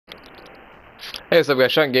Hey, what's up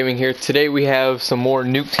guys, Sean Gaming here. Today we have some more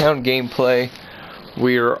Nuketown gameplay.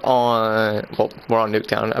 We're on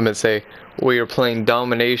Nuketown. I'm gonna say we are playing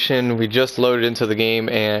Domination. We just loaded into the game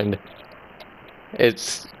and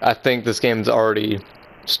I think this game's already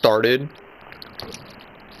started.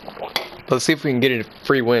 Let's see if we can get a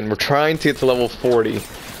free win. We're trying to get to level 40.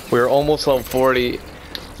 We're almost level 40.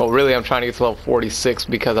 Well, really I'm trying to get to level 46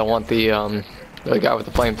 because I want the guy with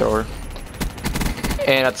the flamethrower.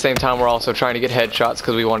 And at the same time, we're also trying to get headshots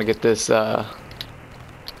because we want to get this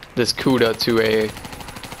this Kuda to a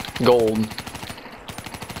gold.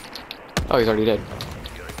 Oh, he's already dead.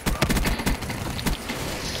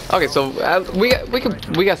 Okay, so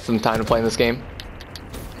we got some time to play in this game.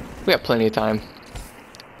 We got plenty of time.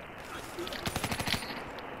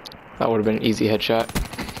 That would have been an easy headshot.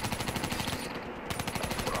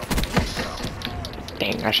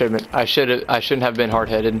 Dang, I shouldn't have been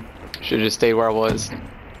hard-headed. Should have just stayed where I was.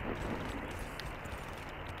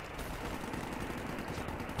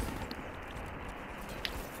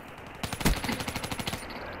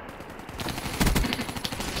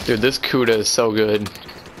 Dude, this Kuda is so good.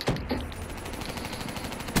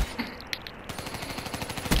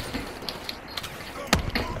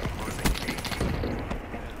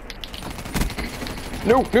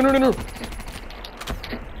 No, no, no, no, no.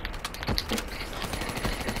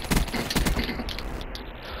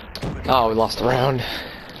 Oh, we lost a round.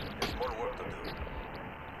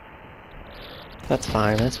 That's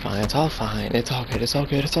fine, that's fine, it's all fine. It's all good, it's all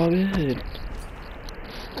good, it's all good.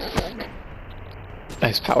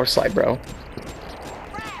 Nice power slide, bro.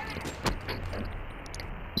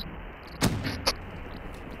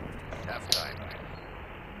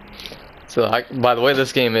 So, by the way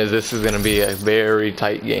this game is, this is going to be a very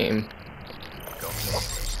tight game.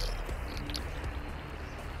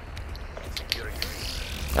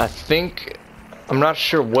 I think, I'm not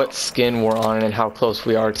sure what skin we're on and how close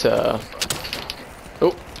we are to...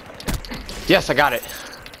 Oh, yes, I got it.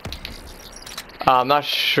 I'm not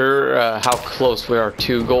sure how close we are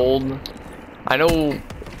to gold. I know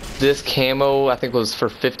this camo, I think, was for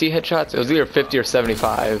 50 headshots. It was either 50 or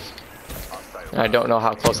 75. And I don't know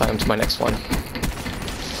how close I am to my next one.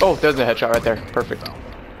 Oh, there's a headshot right there. Perfect.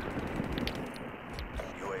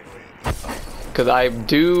 Because I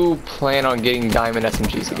do plan on getting diamond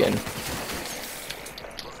SMGs again.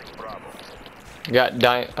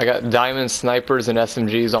 I got diamond snipers and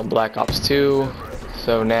SMGs on Black Ops 2.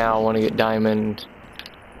 So now I want to get diamond.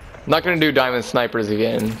 I'm not going to do diamond snipers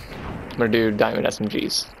again. I'm going to do diamond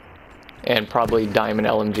SMGs. And probably diamond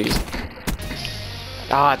LMGs.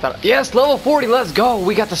 Ah, I thought, yes, level 40, let's go.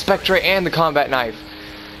 We got the Spectre and the combat knife.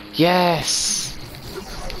 Yes.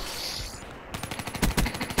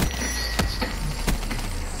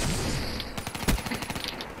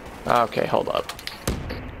 Okay, hold up.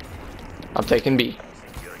 I'm taking B.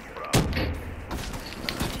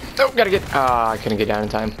 Oh, gotta get... Ah, I couldn't get down in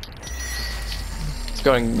time. Let's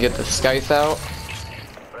go and get the Scythe out.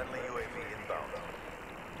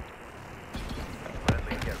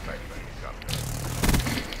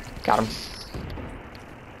 Got him.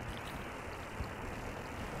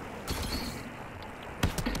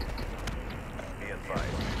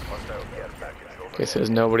 Okay, so there's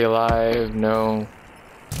nobody alive. No.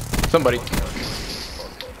 Somebody.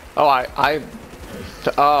 Oh,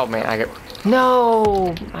 oh man, I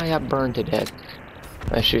got burned to death.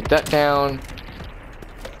 Let's shoot that down.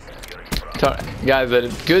 Guys, a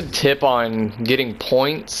good tip on getting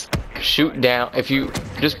points, shoot down. If you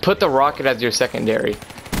just put the rocket as your secondary,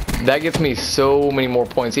 that gets me so many more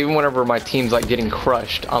points. Even whenever my team's like getting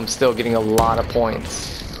crushed, I'm still getting a lot of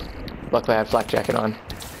points. Luckily I had flak jacket on.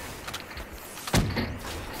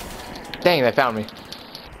 Dang, they found me.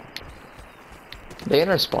 They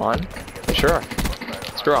enter spawn? Sure.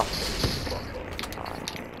 Screw off.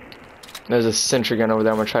 There's a sentry gun over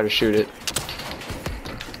there. I'm gonna try to shoot it.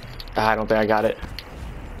 I don't think I got it.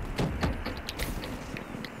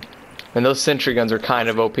 And those sentry guns are kind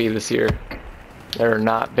of OP this year. They're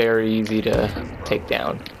not very easy to take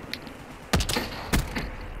down.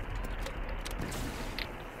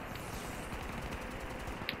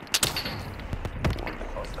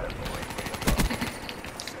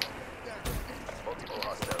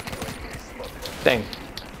 Dang.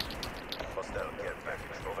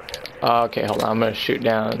 Okay, hold on. I'm gonna shoot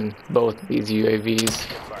down both of these UAVs.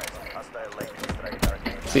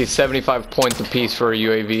 See, 75 points apiece for a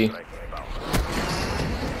UAV.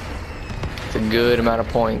 It's a good amount of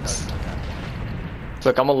points.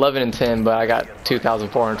 Look, I'm 11 and 10, but I got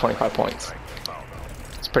 2,425 points.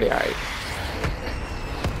 It's pretty alright.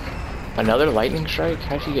 Another lightning strike?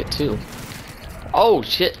 How'd you get two? Oh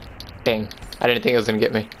shit! Dang, I didn't think it was gonna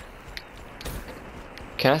get me.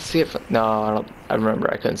 Can I see it from... No, I don't... I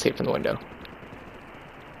remember I couldn't see it from the window.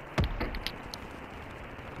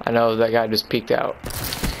 I know that guy just peeked out.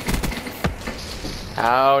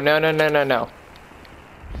 Oh, no, no, no, no, no.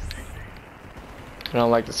 I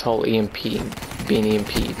don't like this whole EMP, being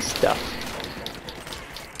EMP stuff.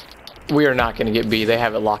 We are not going to get B. They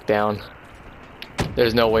have it locked down.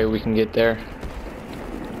 There's no way we can get there.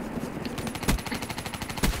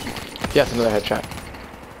 Yes, another headshot.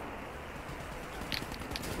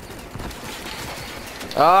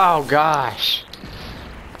 Oh, gosh.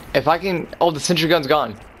 If I can... Oh, the sentry gun's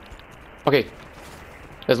gone. Okay.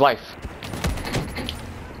 There's life.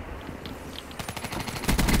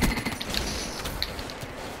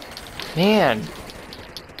 Man.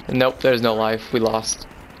 Nope, there's no life. We lost.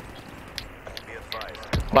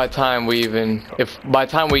 By the time we even... By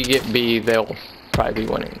the time we get B, they'll probably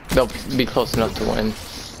be winning. They'll be close enough to win.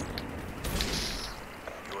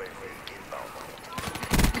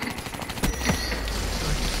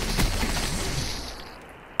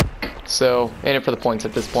 So, in it for the points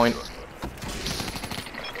at this point.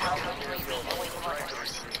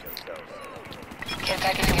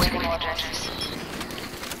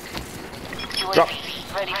 Drop.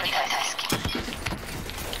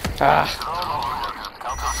 Ah.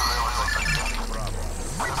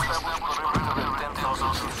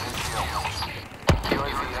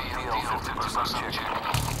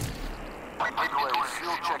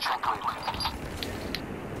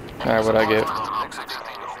 Alright, what'd I get?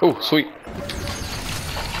 Oh, sweet.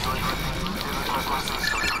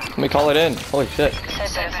 Let me call it in. Holy shit.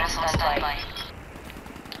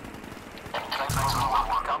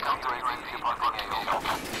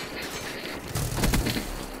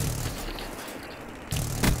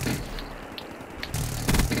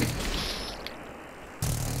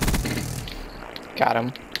 Got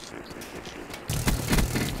him.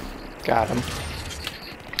 Got him.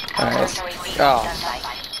 Alright. Oh.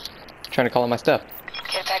 Trying to call on my stuff.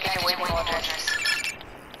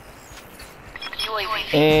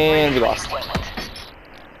 And we lost.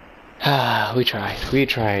 Ah, we tried. We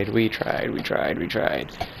tried. We tried. We tried. We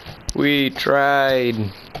tried. We tried.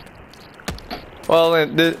 Well,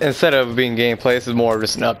 instead of being gameplay, this is more of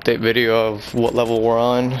just an update video of what level we're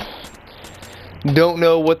on. Don't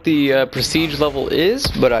know what the prestige level is,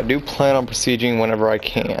 but I do plan on prestiging whenever I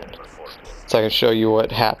can. So I can show you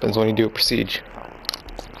what happens when you do a prestige.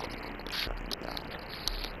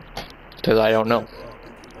 Because I don't know.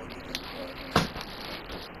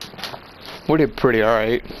 We did pretty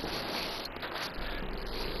alright.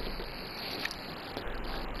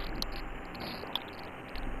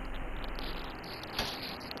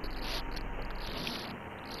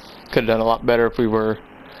 Could have done a lot better if we were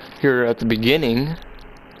here at the beginning.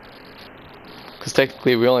 Because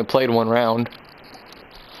technically we only played one round.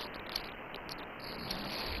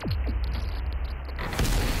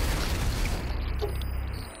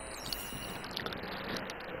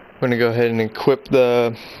 I'm gonna go ahead and equip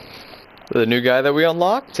the new guy that we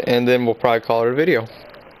unlocked, and then we'll probably call it a video.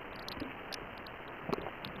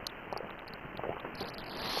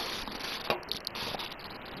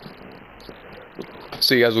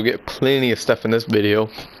 So you guys will get plenty of stuff in this video.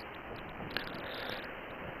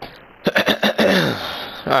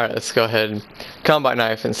 Alright, let's go ahead. Combat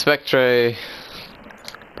knife and Spectre.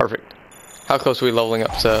 Perfect. How close are we leveling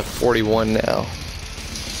up to 41 now?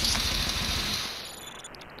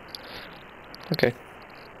 Okay.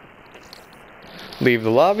 Leave the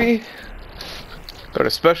lobby. Go to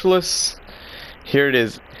specialists. Here it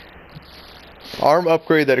is. Arm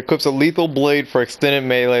upgrade that equips a lethal blade for extended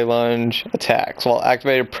melee lunge attacks. While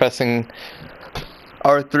activated, pressing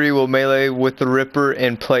R3 will melee with the Ripper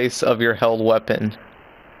in place of your held weapon.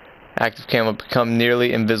 Active cam will become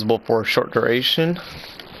nearly invisible for a short duration.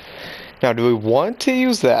 Now, do we want to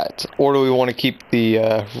use that, or do we want to keep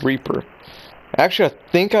the Reaper? Actually, I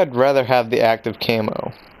think I'd rather have the active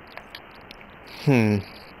camo.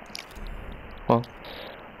 Well,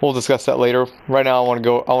 we'll discuss that later. Right now, I want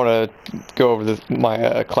to go over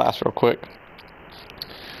my class real quick.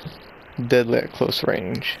 Deadly at close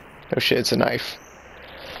range. Oh shit, it's a knife.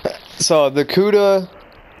 So the Kuda,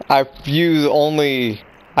 I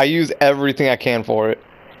use everything I can for it.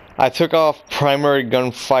 I took off Primary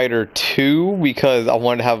Gunfighter 2 because I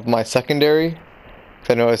wanted to have my secondary.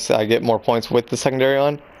 I noticed I get more points with the secondary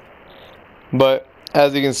on. But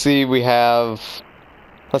as you can see, we have.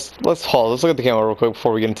 Let's look at the camo real quick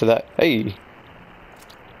before we get into that. Hey.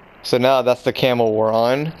 So now that's the camo we're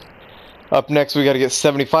on. Up next, we got to get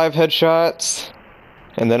 75 headshots,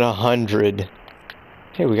 and then 100.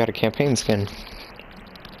 Hey, we got a campaign skin.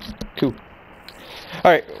 Cool.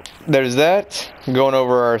 All right, there's that. Going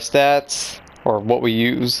over our stats. or what we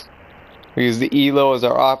use. We use the ELO as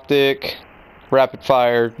our optic, rapid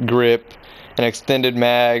fire, grip, an extended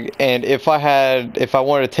mag, and if I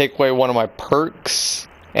wanted to take away one of my perks,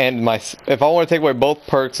 and if I want to take away both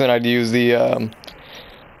perks, then I'd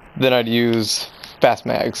use fast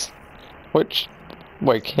mags. Which,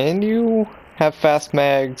 wait, can you have fast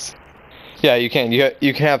mags? Yeah, you can.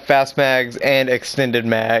 You can have fast mags and extended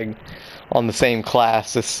mag on the same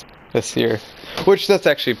class this year, which that's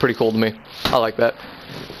actually pretty cool to me. I like that.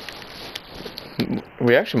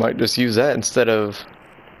 We actually might just use that instead of.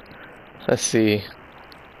 Let's see.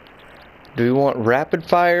 Do we want rapid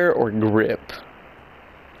fire or grip?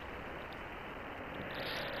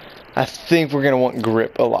 I think we're gonna want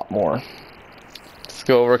grip a lot more. Let's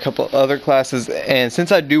go over a couple of other classes, and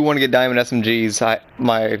since I do want to get diamond SMGs,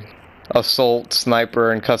 my assault,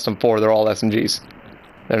 sniper, and custom 4, they're all SMGs.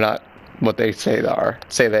 They're not what they say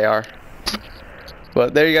they are.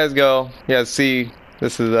 But there you guys go. You guys see,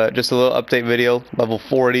 this is just a little update video. Level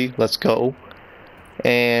 40. Let's go.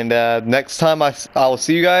 And next time I will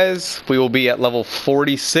see you guys, we will be at level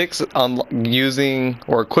 46 on using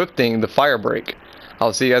or equipping the fire break.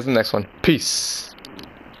 I'll see you guys in the next one. Peace.